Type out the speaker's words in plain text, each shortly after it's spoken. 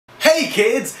Hey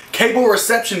kids, cable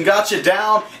reception got you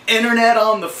down, internet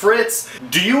on the fritz.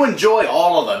 Do you enjoy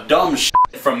all of the dumb shit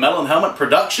from Melon Helmet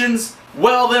Productions?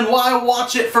 Well then why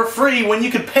watch it for free when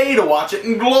you could pay to watch it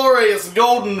in glorious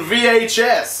golden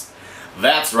VHS?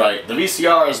 That's right, the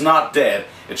VCR is not dead,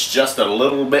 it's just a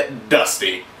little bit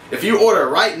dusty. If you order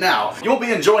right now, you'll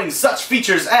be enjoying such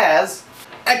features as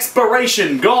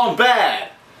Expiration Gone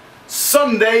Bad,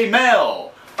 Sunday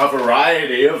Mail, a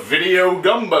variety of video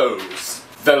gumbos,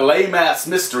 The Lame-Ass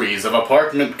Mysteries of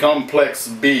Apartment Complex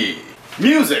B,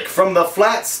 music from the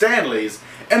Flat Stanleys,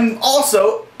 and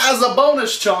also, as a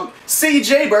bonus chunk, see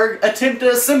Jayberg attempt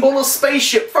to assemble a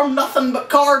spaceship from nothing but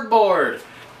cardboard.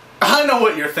 I know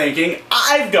what you're thinking,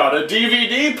 I've got a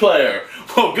DVD player.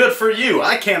 Well, good for you,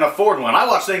 I can't afford one. I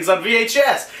watch things on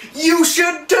VHS. You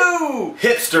should too!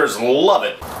 Hipsters love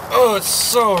it. Oh, it's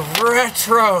so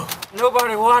retro.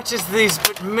 Nobody watches these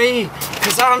but me,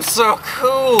 cause I'm so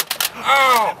cool.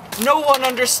 Oh, no one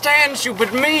understands you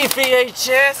but me,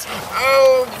 VHS.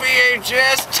 Oh,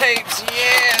 VHS tapes,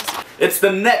 yes. It's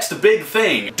the next big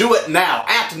thing. Do it now,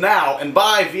 act now, and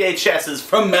buy VHSs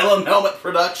from Melon Helmet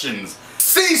Productions.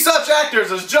 See such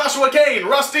actors as Joshua Kane,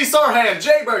 Rusty Sarhan,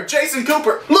 Jayberg, Jason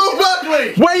Cooper, Lou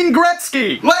Buckley, Wayne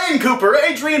Gretzky, Lane Cooper,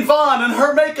 Adrienne Vaughn and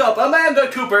her makeup,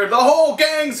 Amanda Cooper. The whole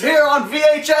gang's here on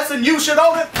VHS and you should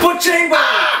own it. But Jayberg,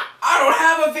 I don't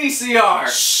have a VCR.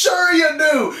 Sure you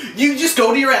do. You just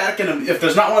go to your attic and if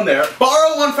there's not one there,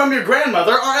 borrow one from your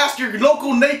grandmother or ask your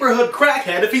local neighborhood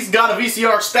crackhead if he's got a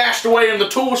VCR stashed away in the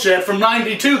tool shed from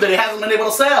 '92 that he hasn't been able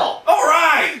to sell.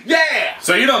 Alright! Yeah!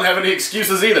 So you don't have any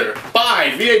excuses either. Buy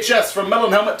VHS from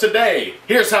Melon Helmet today.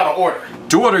 Here's how to order.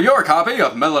 To order your copy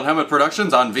of Melon Helmet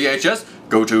Productions on VHS,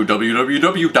 go to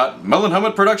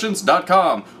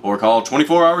www.melonhelmetproductions.com or call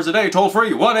 24 hours a day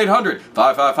toll-free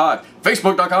 1-800-555.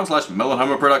 Facebook.com/Melon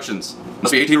Helmet Productions.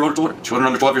 Must be 18 years old to order. Children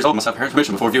under 12 years old must have parents'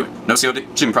 permission before viewing. No COD.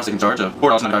 Shipping processing charge of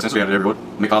 $4.95 we added every order.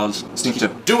 May cause stinky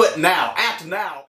too. Do it now. Act now.